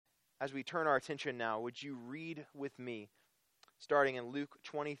as we turn our attention now, would you read with me, starting in Luke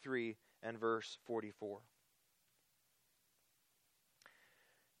 23 and verse 44.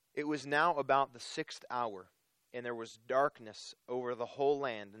 It was now about the 6th hour, and there was darkness over the whole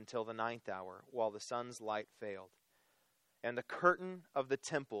land until the 9th hour, while the sun's light failed. And the curtain of the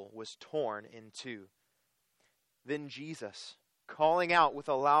temple was torn in two. Then Jesus, calling out with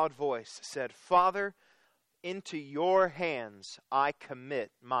a loud voice, said, Father, into your hands I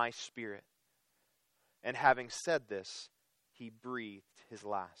commit my spirit. And having said this, he breathed his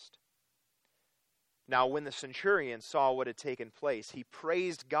last. Now when the centurion saw what had taken place, he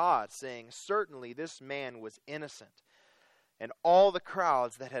praised God, saying, Certainly this man was innocent. And all the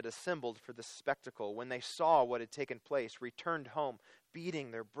crowds that had assembled for the spectacle, when they saw what had taken place, returned home, beating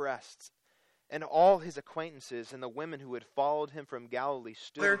their breasts. And all his acquaintances and the women who had followed him from Galilee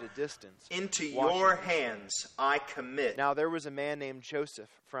stood at a distance. Into your hands I commit. Now there was a man named Joseph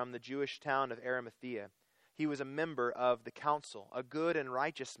from the Jewish town of Arimathea. He was a member of the council, a good and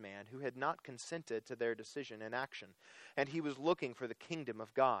righteous man who had not consented to their decision and action. And he was looking for the kingdom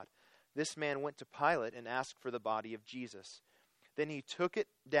of God. This man went to Pilate and asked for the body of Jesus. Then he took it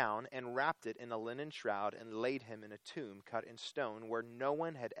down and wrapped it in a linen shroud and laid him in a tomb cut in stone where no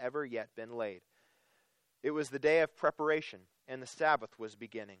one had ever yet been laid. It was the day of preparation, and the Sabbath was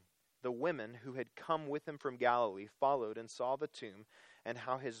beginning. The women who had come with him from Galilee followed and saw the tomb and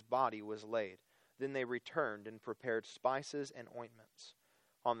how his body was laid. Then they returned and prepared spices and ointments.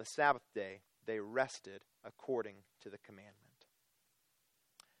 On the Sabbath day they rested according to the commandment.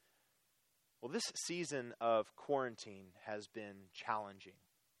 Well, this season of quarantine has been challenging.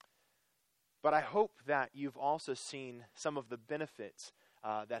 But I hope that you've also seen some of the benefits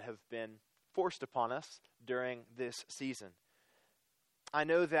that have been forced upon us during this season. I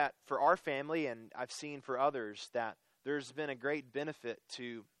know that for our family, and I've seen for others, that there's been a great benefit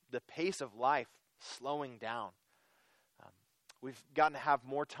to the pace of life slowing down. We've gotten to have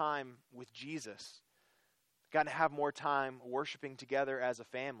more time with Jesus, gotten to have more time worshiping together as a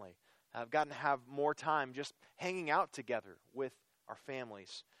family. I've gotten to have more time just hanging out together with our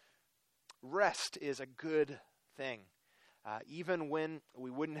families. Rest is a good thing. Even when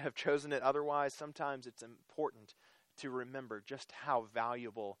we wouldn't have chosen it otherwise, sometimes it's important to remember just how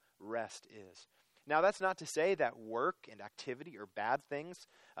valuable rest is. Now, that's not to say that work and activity are bad things.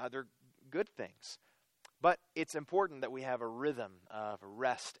 They're good things. But it's important that we have a rhythm of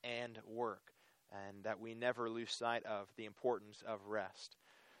rest and work, and that we never lose sight of the importance of rest.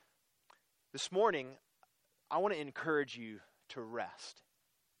 This morning, I want to encourage you to rest.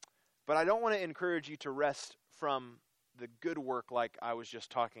 But I don't want to encourage you to rest from the good work like I was just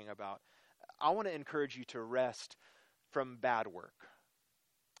talking about. I want to encourage you to rest from bad work.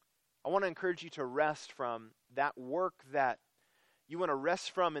 I want to encourage you to rest from that work that you want to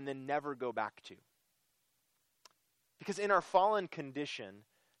rest from and then never go back to. Because in our fallen condition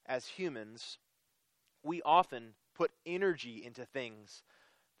as humans, we often put energy into things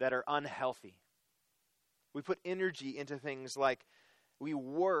that are unhealthy. We put energy into things like we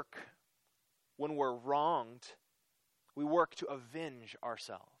work when we're wronged. We work to avenge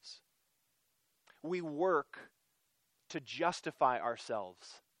ourselves. We work to justify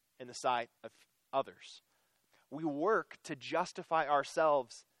ourselves in the sight of others. We work to justify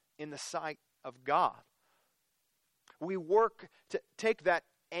ourselves in the sight of God. We work to take that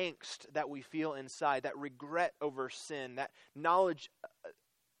angst that we feel inside, that regret over sin, that knowledge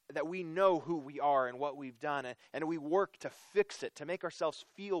that we know who we are and what we've done, and we work to fix it, to make ourselves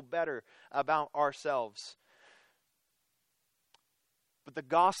feel better about ourselves. But the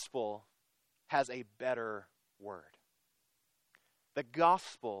gospel has a better word. The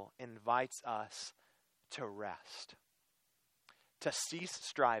gospel invites us to rest, to cease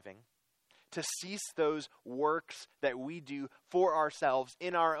striving, to cease those works that we do for ourselves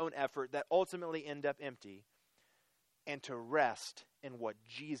in our own effort that ultimately end up empty, and to rest in what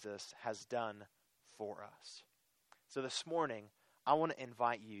Jesus has done for us. So this morning, I want to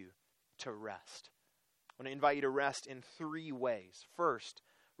invite you to rest. I want to invite you to rest in 3 ways. First,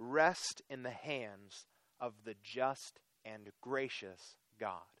 rest in the hands of the just and gracious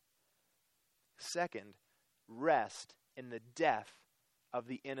God. Second, rest in the death of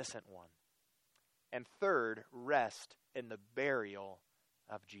the innocent one. And third, rest in the burial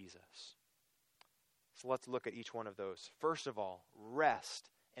of Jesus. So let's look at each one of those. First of all, rest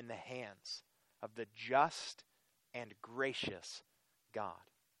in the hands of the just and gracious God.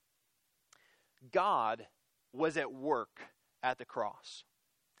 God was at work at the cross.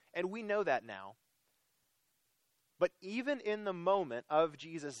 And we know that now. But even in the moment of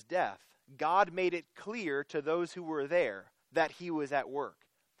Jesus' death, God made it clear to those who were there that he was at work.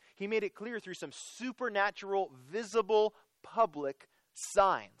 He made it clear through some supernatural, visible, public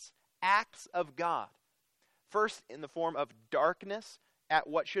signs, acts of God. First, in the form of darkness at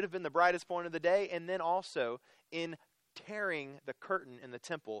what should have been the brightest point of the day, and then also in tearing the curtain in the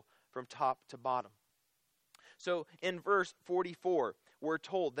temple from top to bottom. So in verse 44, we're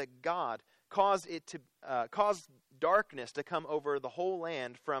told that God caused darkness to come over the whole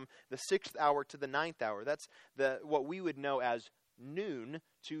land from the 6th hour to the 9th hour. That's what we would know as noon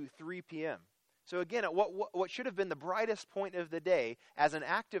to 3 p.m. So again, at what should have been the brightest point of the day, as an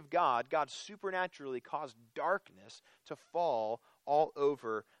act of God, God supernaturally caused darkness to fall all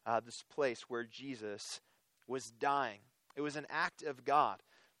over this place where Jesus was dying. It was an act of God.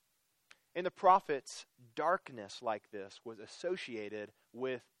 In the prophets, darkness like this was associated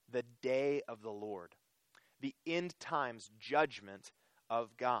with the day of the Lord, the end times judgment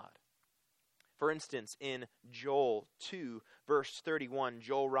of God. For instance, in Joel 2, verse 31,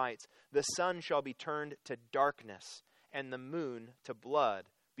 Joel writes, "The sun shall be turned to darkness, and the moon to blood,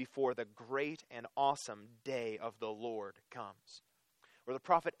 before the great and awesome day of the Lord comes." Or the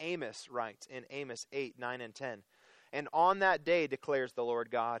prophet Amos writes in Amos 8, 9, and 10, "And on that day, declares the Lord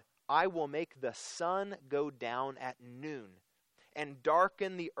God, I will make the sun go down at noon, and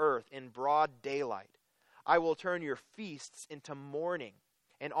darken the earth in broad daylight. I will turn your feasts into mourning,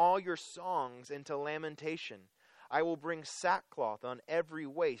 and all your songs into lamentation. I will bring sackcloth on every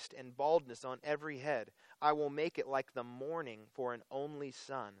waist and baldness on every head. I will make it like the mourning for an only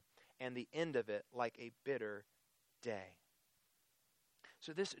son, and the end of it like a bitter day."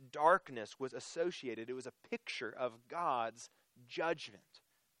 So this darkness was associated, it was a picture of God's judgment.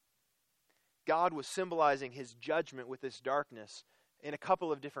 God was symbolizing his judgment with this darkness in a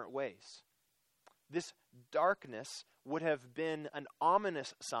couple of different ways. This darkness would have been an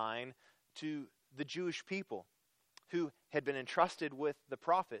ominous sign to the Jewish people who had been entrusted with the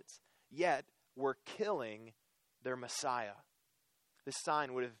prophets, yet were killing their Messiah. This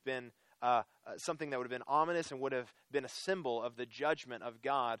sign would have been something that would have been ominous and would have been a symbol of the judgment of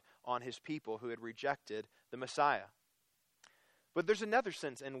God on his people who had rejected the Messiah. But there's another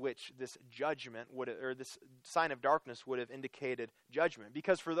sense in which this judgment or this sign of darkness would have indicated judgment.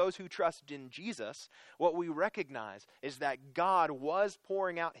 Because for those who trust in Jesus, what we recognize is that God was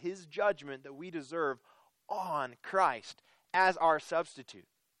pouring out his judgment that we deserve on Christ as our substitute.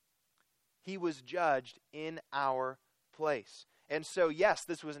 He was judged in our place. And so, yes,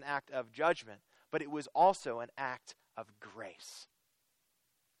 this was an act of judgment, but it was also an act of grace.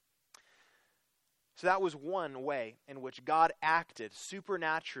 So that was one way in which God acted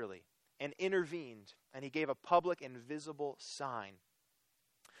supernaturally and intervened, and he gave a public and visible sign.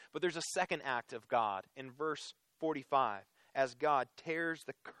 But there's a second act of God in verse 45, as God tears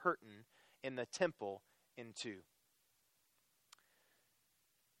the curtain in the temple in two.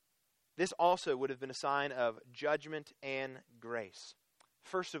 This also would have been a sign of judgment and grace.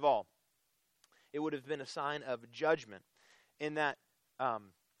 First of all, it would have been a sign of judgment in that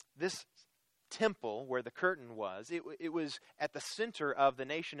this temple where the curtain was, it was at the center of the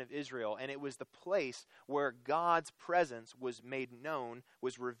nation of Israel, and it was the place where God's presence was made known,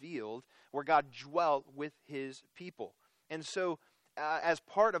 was revealed, where God dwelt with his people. And so as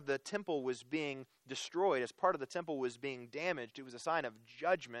part of the temple was being destroyed, as part of the temple was being damaged, it was a sign of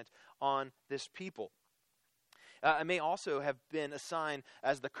judgment on this people. It may also have been a sign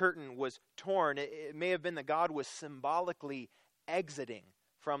as the curtain was torn. It may have been that God was symbolically exiting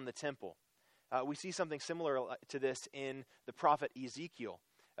from the temple. We see something similar to this in the prophet Ezekiel,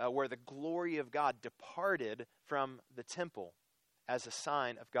 where the glory of God departed from the temple as a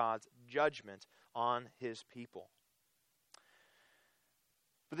sign of God's judgment on his people.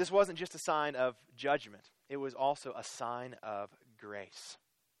 But this wasn't just a sign of judgment. It was also a sign of grace.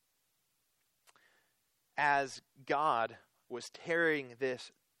 As God was tearing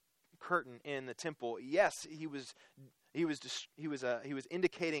this curtain in the temple, yes, he was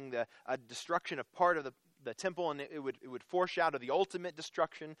indicating the destruction of part of the temple, and it would foreshadow the ultimate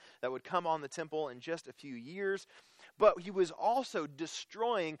destruction that would come on the temple in just a few years. But he was also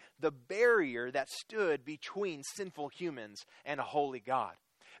destroying the barrier that stood between sinful humans and a holy God.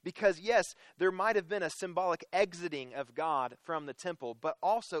 Because yes, there might have been a symbolic exiting of God from the temple, but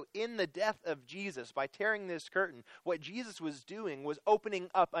also in the death of Jesus, by tearing this curtain, what Jesus was doing was opening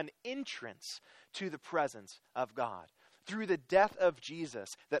up an entrance to the presence of God. Through the death of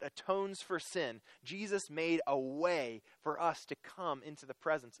Jesus that atones for sin, Jesus made a way for us to come into the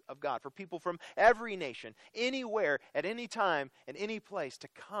presence of God, for people from every nation, anywhere, at any time, in any place, to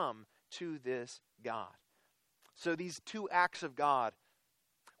come to this God. So these two acts of God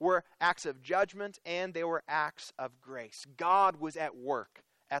were acts of judgment, and they were acts of grace. God was at work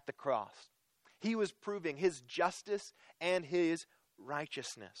at the cross. He was proving his justice and his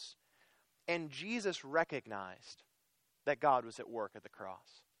righteousness. And Jesus recognized that God was at work at the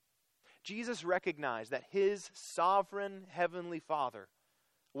cross. Jesus recognized that his sovereign heavenly Father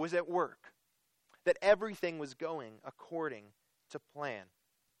was at work, that everything was going according to plan.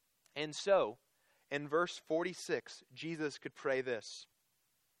 And so, in verse 46, Jesus could pray this: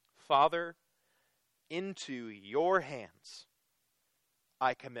 Father, into your hands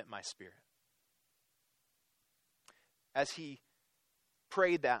I commit my spirit. As he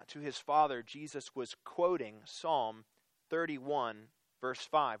prayed that to his Father, Jesus was quoting Psalm 31, verse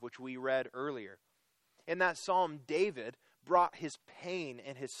 5, which we read earlier. In that psalm, David brought his pain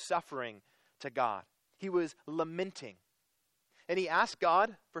and his suffering to God. He was lamenting. And he asked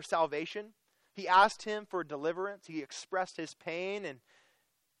God for salvation. He asked him for deliverance. He expressed his pain.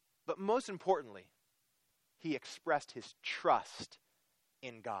 But most importantly, he expressed his trust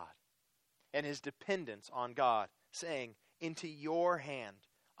in God and his dependence on God, saying, into your hand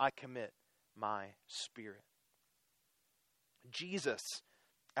I commit my spirit. Jesus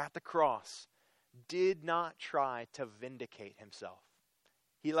at the cross did not try to vindicate himself.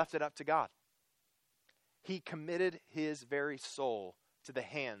 He left it up to God. He committed his very soul to the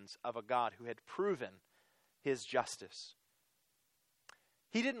hands of a God who had proven his justice.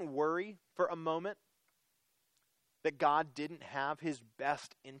 He didn't worry for a moment that God didn't have his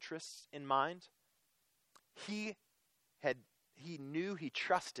best interests in mind. He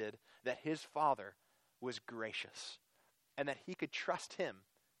trusted that his Father was gracious and that he could trust him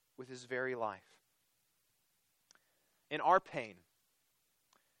with his very life. In our pain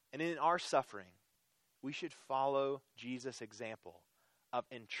and in our suffering, we should follow Jesus' example of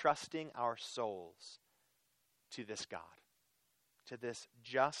entrusting our souls to this God, to this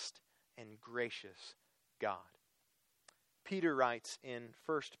just and gracious God. Peter writes in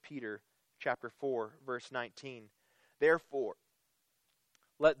 1 Peter chapter 4, verse 19, therefore,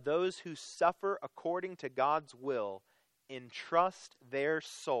 let those who suffer according to God's will entrust their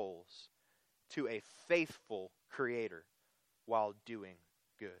souls to a faithful Creator while doing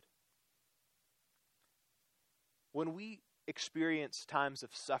good. When we experience times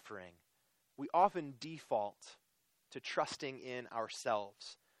of suffering, we often default to trusting in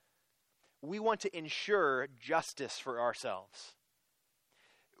ourselves. We want to ensure justice for ourselves.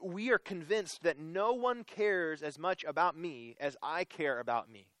 We are convinced that no one cares as much about me as I care about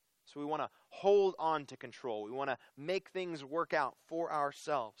me. So we want to hold on to control. We want to make things work out for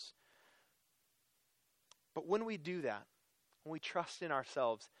ourselves. But when we do that, when we trust in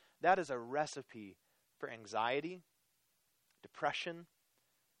ourselves, that is a recipe for anxiety, depression,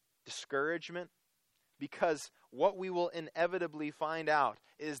 discouragement, because what we will inevitably find out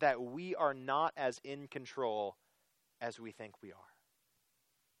is that we are not as in control as we think we are.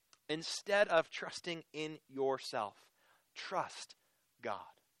 Instead of trusting in yourself, trust God.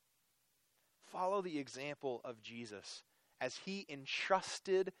 Follow the example of Jesus as he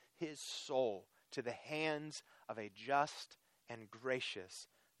entrusted his soul to the hands of a just and gracious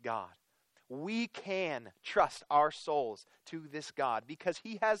God. We can trust our souls to this God because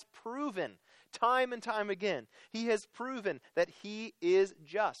he has proven time and time again, he has proven that he is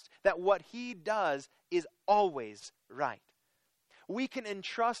just, that what he does is always right. We can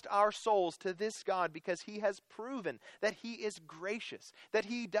entrust our souls to this God because he has proven that he is gracious, that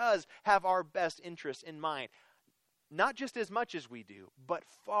he does have our best interests in mind. Not just as much as we do, but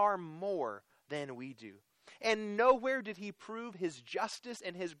far more than we do. And nowhere did he prove his justice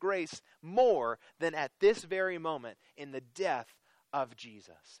and his grace more than at this very moment in the death of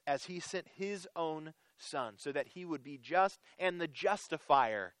Jesus, as he sent his own Son so that he would be just and the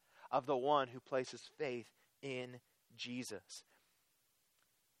justifier of the one who places faith in Jesus.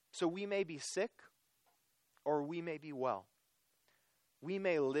 So we may be sick or we may be well. We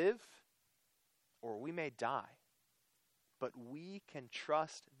may live or we may die. But we can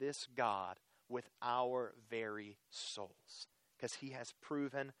trust this God with our very souls because he has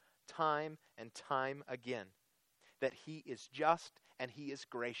proven time and time again that he is just and he is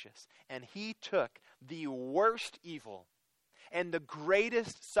gracious. And he took the worst evil and the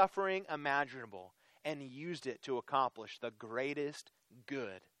greatest suffering imaginable and used it to accomplish the greatest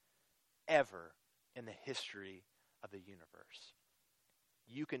good ever in the history of the universe.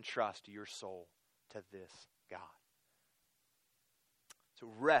 You can trust your soul to this God. So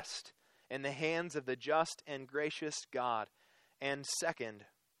rest in the hands of the just and gracious God. And second,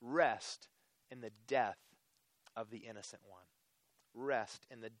 rest in the death of the innocent one. Rest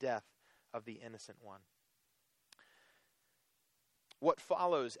in the death of the innocent one. What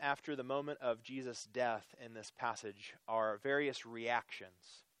follows after the moment of Jesus' death in this passage are various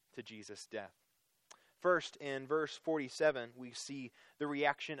reactions to Jesus' death. First, in verse 47, we see the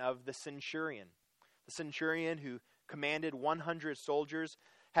reaction of the centurion. The centurion who commanded 100 soldiers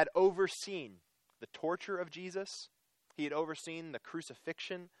had overseen the torture of Jesus. He had overseen the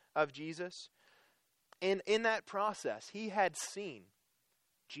crucifixion of Jesus. And in that process, he had seen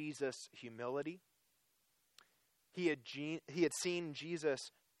Jesus' humility. He had seen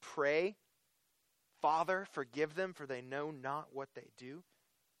Jesus pray, "Father, forgive them, for they know not what they do."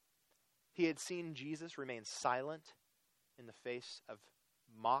 He had seen Jesus remain silent in the face of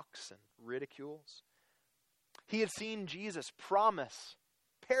mocks and ridicules. He had seen Jesus promise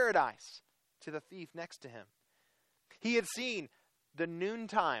paradise to the thief next to him. He had seen the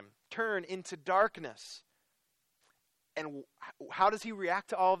noontime turn into darkness. And how does he react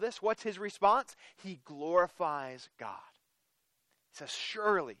to all of this? What's his response? He glorifies God. He says,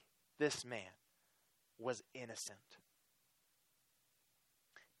 "Surely this man was innocent."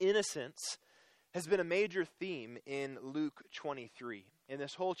 Innocence has been a major theme in Luke 23. In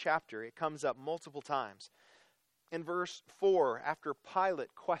this whole chapter, it comes up multiple times. In verse 4, after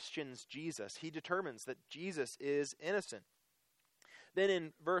Pilate questions Jesus, he determines that Jesus is innocent. Then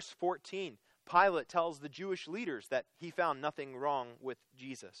in verse 14, Pilate tells the Jewish leaders that he found nothing wrong with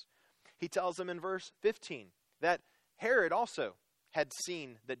Jesus. He tells them in verse 15 that Herod also had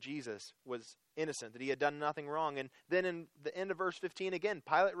seen that Jesus was innocent, that he had done nothing wrong. And then in the end of verse 15 again,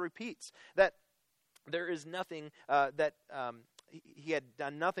 Pilate repeats that there is nothing, he had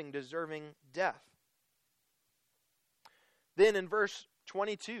done nothing deserving death. Then in verse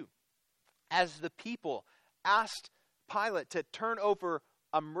 22, as the people asked Pilate to turn over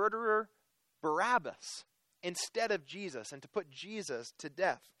a murderer, Barabbas, instead of Jesus, and to put Jesus to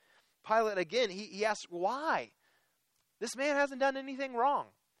death, Pilate again, he asks why? This man hasn't done anything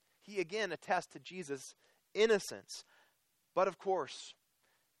wrong. He again attests to Jesus' innocence. But of course,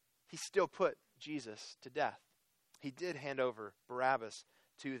 he still put Jesus to death. He did hand over Barabbas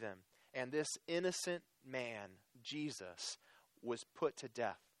to them. And this innocent man, Jesus, was put to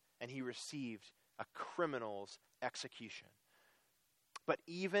death. And he received a criminal's execution. But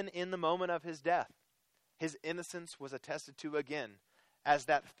even in the moment of his death, his innocence was attested to again, as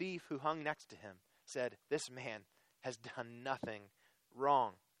that thief who hung next to him said, "This man has done nothing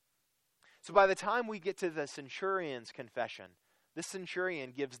wrong." So by the time we get to the centurion's confession, the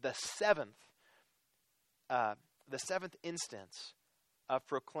centurion gives the seventh instance of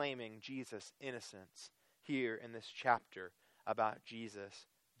proclaiming Jesus' innocence here in this chapter about Jesus'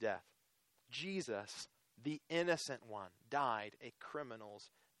 death. Jesus, the innocent one, died a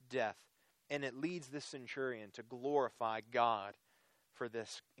criminal's death. And it leads this centurion to glorify God for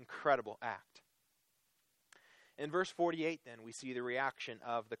this incredible act. In verse 48, then, we see the reaction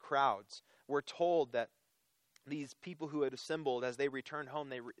of the crowds. We're told that these people who had assembled, as they returned home,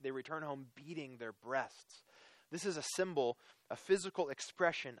 they returned home beating their breasts. This is a symbol, a physical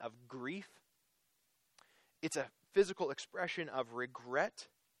expression of grief. It's a physical expression of regret.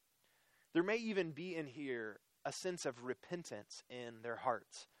 There may even be in here a sense of repentance in their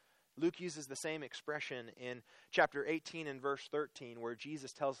hearts. Luke uses the same expression in chapter 18 and verse 13, where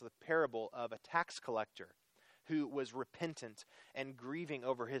Jesus tells the parable of a tax collector who was repentant and grieving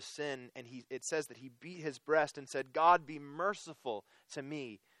over his sin. And it says that he beat his breast and said, "God, be merciful to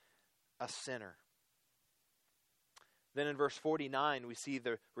me, a sinner." Then in verse 49, we see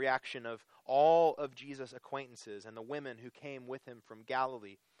the reaction of all of Jesus' acquaintances and the women who came with him from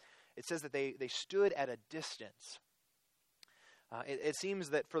Galilee. It says that they stood at a distance. It seems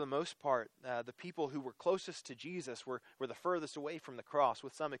that for the most part, the people who were closest to Jesus were the furthest away from the cross,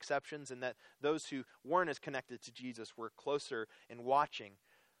 with some exceptions, and that those who weren't as connected to Jesus were closer in watching.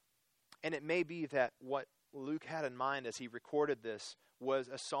 And it may be that what Luke had in mind as he recorded this was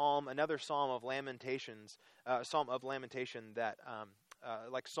another psalm of lamentations, a psalm of lamentation that,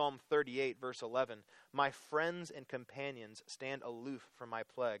 like Psalm 38, verse 11, "My friends and companions stand aloof from my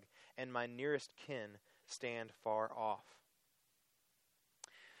plague, and my nearest kin stand far off."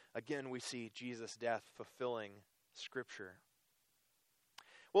 Again, we see Jesus' death fulfilling Scripture.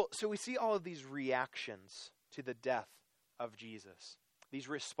 Well, so we see all of these reactions to the death of Jesus, these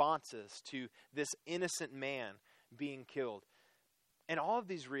responses to this innocent man being killed. And all of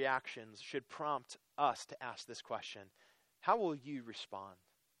these reactions should prompt us to ask this question: how will you respond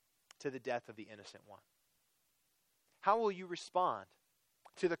to the death of the innocent one? How will you respond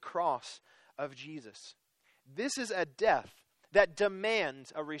to the cross of Jesus? This is a death that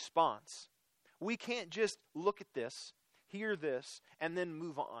demands a response. We can't just look at this, hear this, and then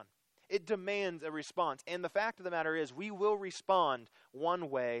move on. It demands a response. And the fact of the matter is, we will respond one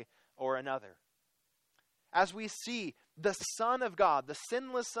way or another. As we see the Son of God, the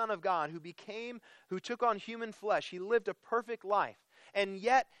sinless Son of God, who took on human flesh, he lived a perfect life. And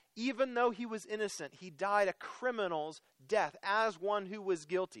yet, even though he was innocent, he died a criminal's death as one who was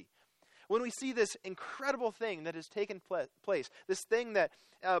guilty. When we see this incredible thing that has taken place, this thing that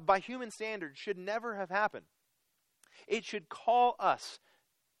by human standards should never have happened, it should call us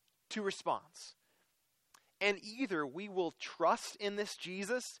to response. And either we will trust in this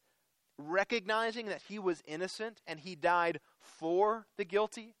Jesus, recognizing that he was innocent and he died for the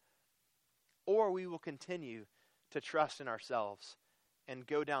guilty, or we will continue to trust in ourselves and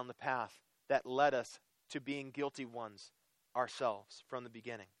go down the path that led us to being guilty ones ourselves from the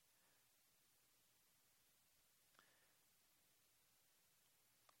beginning.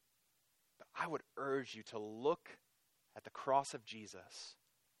 But I would urge you to look at the cross of Jesus.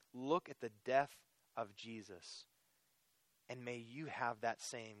 Look at the death of Jesus. And may you have that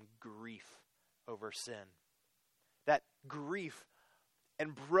same grief over sin. That grief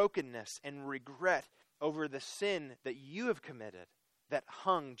and brokenness and regret over the sin that you have committed that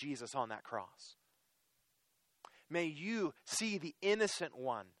hung Jesus on that cross. May you see the innocent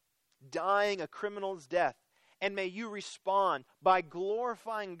one dying a criminal's death, and may you respond by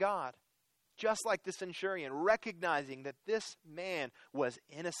glorifying God, just like the centurion, recognizing that this man was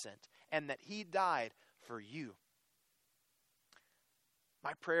innocent and that he died for you.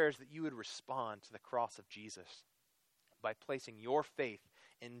 My prayer is that you would respond to the cross of Jesus by placing your faith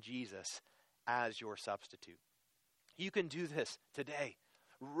in Jesus as your substitute. You can do this today.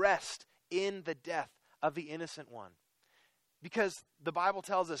 Rest in the death of the innocent one. Because the Bible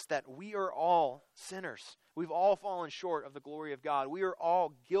tells us that we are all sinners. We've all fallen short of the glory of God. We are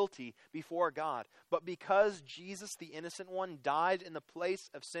all guilty before God. But because Jesus, the innocent one, died in the place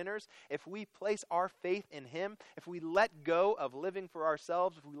of sinners, if we place our faith in him, if we let go of living for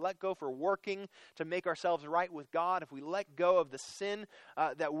ourselves, if we let go for working to make ourselves right with God, if we let go of the sin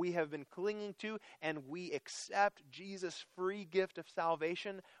that we have been clinging to, and we accept Jesus' free gift of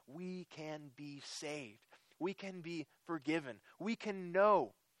salvation, we can be saved. We can be forgiven. We can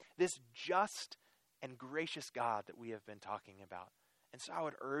know this just and gracious God that we have been talking about. And so I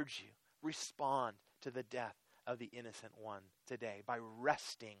would urge you, respond to the death of the innocent one today by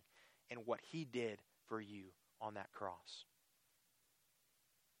resting in what he did for you on that cross.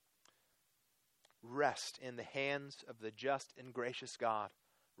 Rest in the hands of the just and gracious God.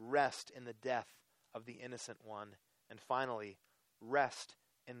 Rest in the death of the innocent one. And finally, rest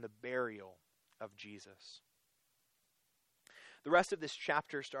in the burial of Jesus. The rest of this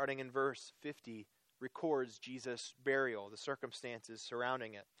chapter, starting in verse 50, records Jesus' burial, the circumstances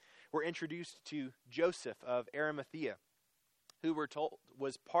surrounding it. We're introduced to Joseph of Arimathea, who we're told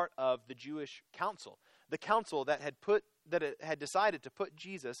was part of the Jewish council, the council that had decided to put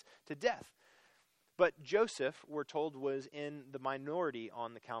Jesus to death. But Joseph, we're told, was in the minority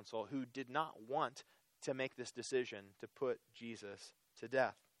on the council who did not want to make this decision to put Jesus to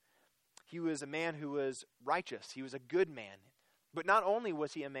death. He was a man who was righteous. He was a good man. But not only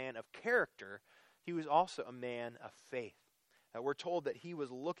was he a man of character, he was also a man of faith. We're told that he was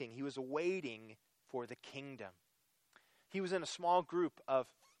waiting for the kingdom. He was in a small group of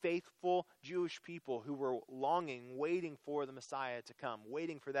faithful Jewish people who were longing, waiting for the Messiah to come,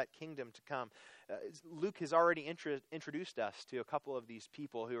 waiting for that kingdom to come. Luke has already introduced us to a couple of these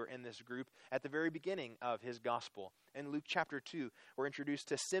people who are in this group at the very beginning of his gospel. In Luke chapter 2, we're introduced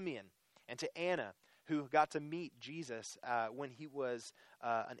to Simeon and to Anna, who got to meet Jesus when he was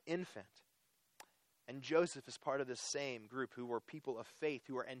an infant. And Joseph is part of this same group who were people of faith,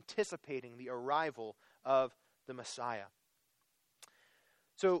 who were anticipating the arrival of the Messiah.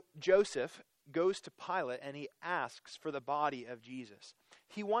 So Joseph goes to Pilate and he asks for the body of Jesus.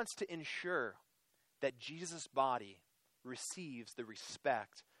 He wants to ensure that Jesus' body receives the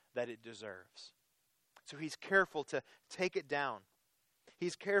respect that it deserves. So he's careful to take it down.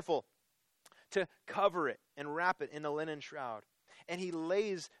 He's careful to cover it and wrap it in a linen shroud. And he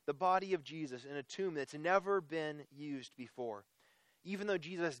lays the body of Jesus in a tomb that's never been used before. Even though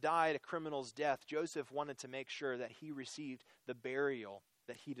Jesus died a criminal's death, Joseph wanted to make sure that he received the burial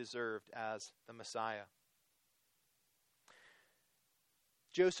that he deserved as the Messiah.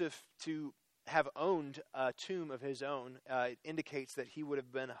 Joseph, to have owned a tomb of his own, indicates that he would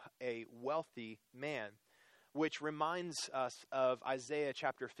have been a wealthy man, which reminds us of Isaiah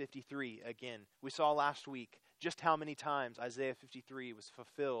chapter 53 again. We saw last week just how many times Isaiah 53 was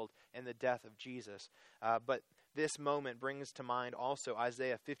fulfilled in the death of Jesus. But this moment brings to mind also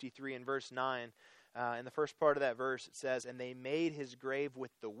Isaiah 53 and verse 9, In the first part of that verse, it says, "And they made his grave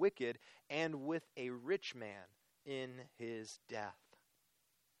with the wicked and with a rich man in his death."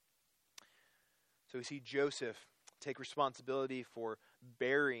 So we see Joseph take responsibility for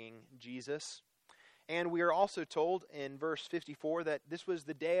burying Jesus. And we are also told in verse 54 that this was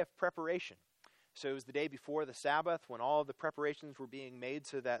the day of preparation. So it was the day before the Sabbath when all of the preparations were being made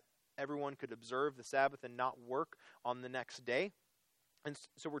so that everyone could observe the Sabbath and not work on the next day. And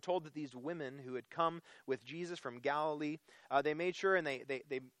so we're told that these women who had come with Jesus from Galilee, they made sure and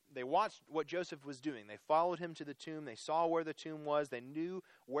they watched what Joseph was doing. They followed him to the tomb. They saw where the tomb was. They knew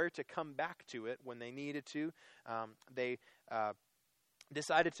where to come back to it when they needed to. They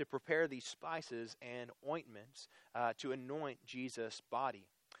decided to prepare these spices and ointments to anoint Jesus' body.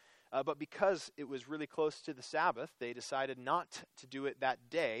 But because it was really close to the Sabbath, they decided not to do it that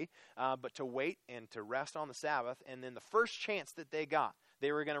day, but to wait and to rest on the Sabbath. And then the first chance that they got,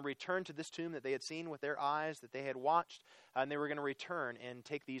 they were going to return to this tomb that they had seen with their eyes, that they had watched, and they were going to return and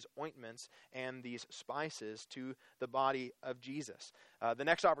take these ointments and these spices to the body of Jesus. The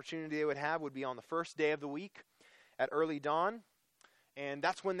next opportunity they would have would be on the first day of the week at early dawn, and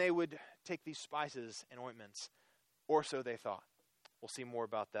that's when they would take these spices and ointments, or so they thought. We'll see more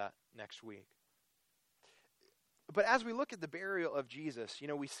about that next week. But as we look at the burial of Jesus,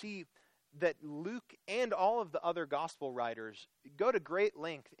 we see that Luke and all of the other gospel writers go to great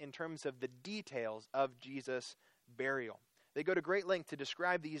length in terms of the details of Jesus' burial. They go to great length to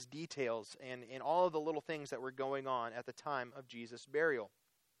describe these details and all of the little things that were going on at the time of Jesus' burial.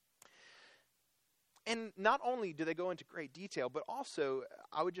 And not only do they go into great detail, but also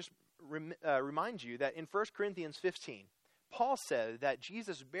I would just remind you that in 1 Corinthians 15, Paul said that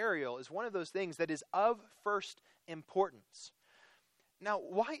Jesus' burial is one of those things that is of first importance. Now,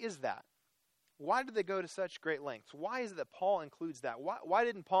 why is that? Why did they go to such great lengths? Why is it that Paul includes that? Why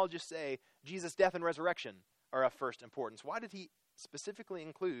didn't Paul just say Jesus' death and resurrection are of first importance? Why did he specifically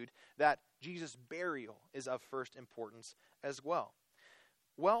include that Jesus' burial is of first importance as well?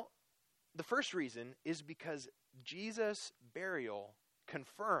 Well, the first reason is because Jesus' burial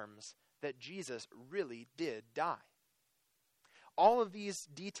confirms that Jesus really did die. All of these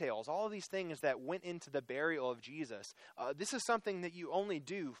details, all of these things that went into the burial of Jesus, this is something that you only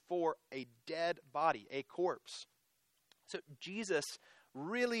do for a dead body, a corpse. So Jesus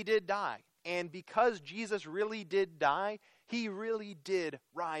really did die. And because Jesus really did die, he really did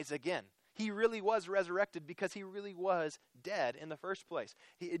rise again. He really was resurrected because he really was dead in the first place.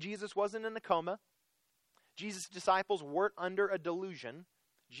 Jesus wasn't in a coma. Jesus' disciples weren't under a delusion.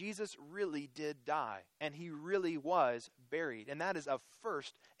 Jesus really did die, and he really was buried, and that is of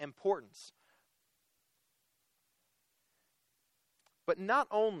first importance. But not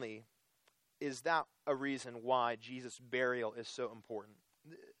only is that a reason why Jesus' burial is so important,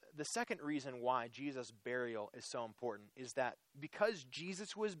 the second reason why Jesus' burial is so important is that because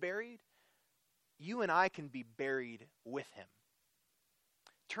Jesus was buried, you and I can be buried with him.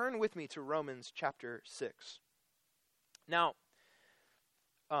 Turn with me to Romans chapter 6. Now,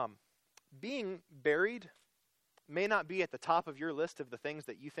 being buried may not be at the top of your list of the things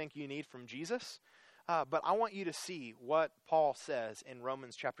that you think you need from Jesus, but I want you to see what Paul says in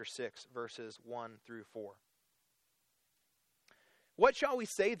Romans chapter 6, verses 1 through 4. What shall we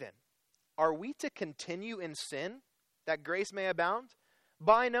say then? Are we to continue in sin, that grace may abound?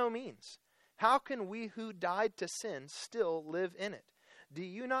 By no means. How can we who died to sin still live in it? Do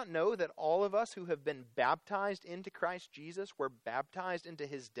you not know that all of us who have been baptized into Christ Jesus were baptized into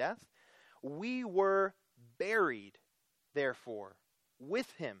his death? We were buried, therefore,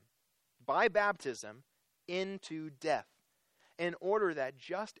 with him by baptism into death, in order that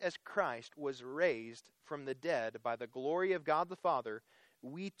just as Christ was raised from the dead by the glory of God the Father,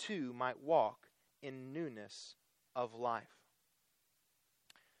 we too might walk in newness of life.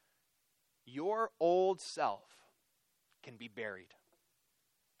 Your old self can be buried.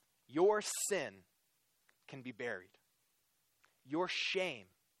 Your sin can be buried. Your shame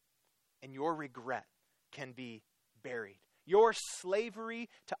and your regret can be buried. Your slavery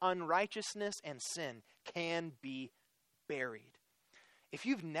to unrighteousness and sin can be buried. If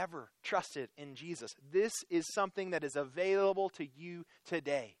you've never trusted in Jesus, this is something that is available to you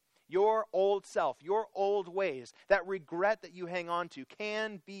today. Your old self, your old ways, that regret that you hang on to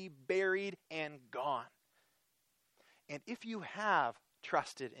can be buried and gone. And if you have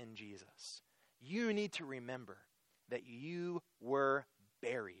trusted in Jesus, you need to remember that you were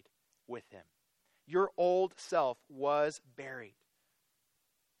buried with him. Your old self was buried.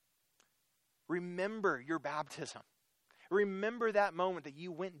 Remember your baptism. Remember that moment that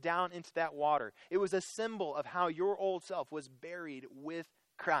you went down into that water. It was a symbol of how your old self was buried with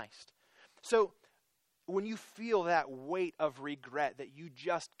Christ. So when you feel that weight of regret that you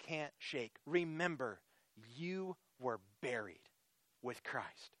just can't shake, remember, you were buried with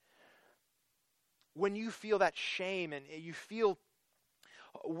Christ. When you feel that shame and you feel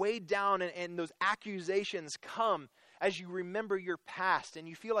weighed down and those accusations come as you remember your past and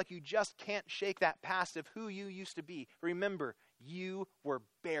you feel like you just can't shake that past of who you used to be, remember, you were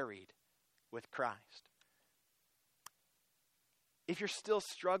buried with Christ. If you're still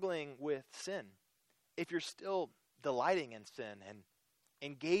struggling with sin, if you're still delighting in sin and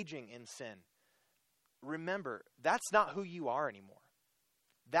engaging in sin, remember, that's not who you are anymore.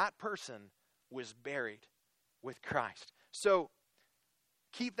 That person was buried with Christ. So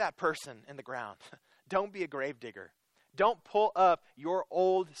keep that person in the ground. Don't be a gravedigger. Don't pull up your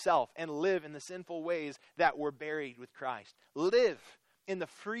old self and live in the sinful ways that were buried with Christ. Live in the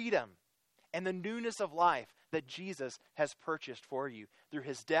freedom and the newness of life that Jesus has purchased for you through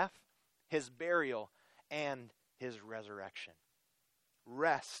his death, his burial, and his resurrection.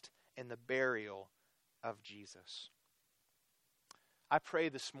 Rest in the burial of Jesus. I pray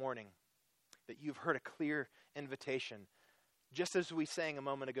this morning that you've heard a clear invitation, just as we sang a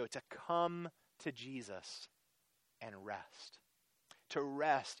moment ago, to come to Jesus and rest. To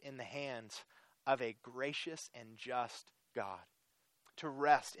rest in the hands of a gracious and just God. To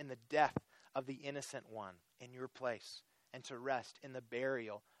rest in the death of the innocent one in your place. And to rest in the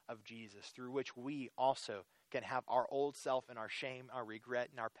burial of Jesus, through which we also can have our old self and our shame, our regret,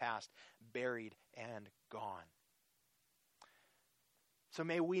 and our past buried and gone. So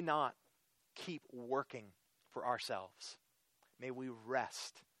may we not keep working for ourselves. May we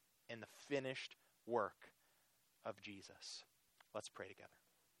rest in the finished work of Jesus. Let's pray together.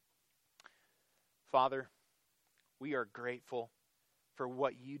 Father, we are grateful for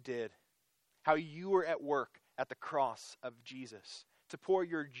what you did, how you were at work at the cross of Jesus to pour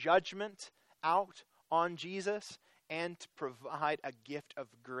your judgment out on Jesus and to provide a gift of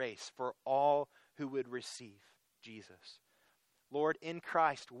grace for all who would receive Jesus. Lord, in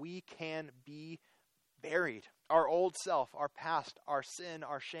Christ, we can be buried. Our old self, our past, our sin,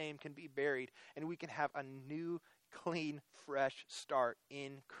 our shame can be buried, and we can have a new, clean, fresh start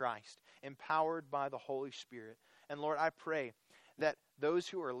in Christ, empowered by the Holy Spirit. And Lord, I pray that those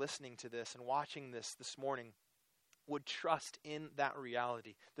who are listening to this and watching this morning would trust in that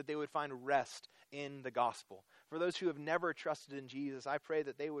reality, that they would find rest in the gospel. For those who have never trusted in Jesus, I pray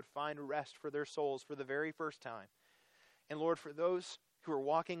that they would find rest for their souls for the very first time. And Lord, for those who are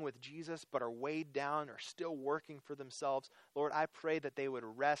walking with Jesus but are weighed down or still working for themselves, Lord, I pray that they would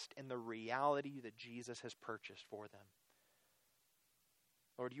rest in the reality that Jesus has purchased for them.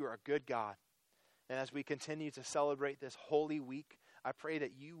 Lord, you are a good God. And as we continue to celebrate this holy week, I pray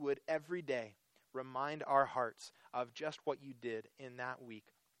that you would every day remind our hearts of just what you did in that week,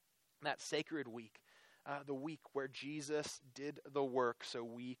 that sacred week, the week where Jesus did the work so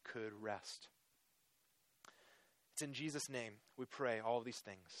we could rest. It's in Jesus' name we pray all of these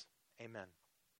things. Amen.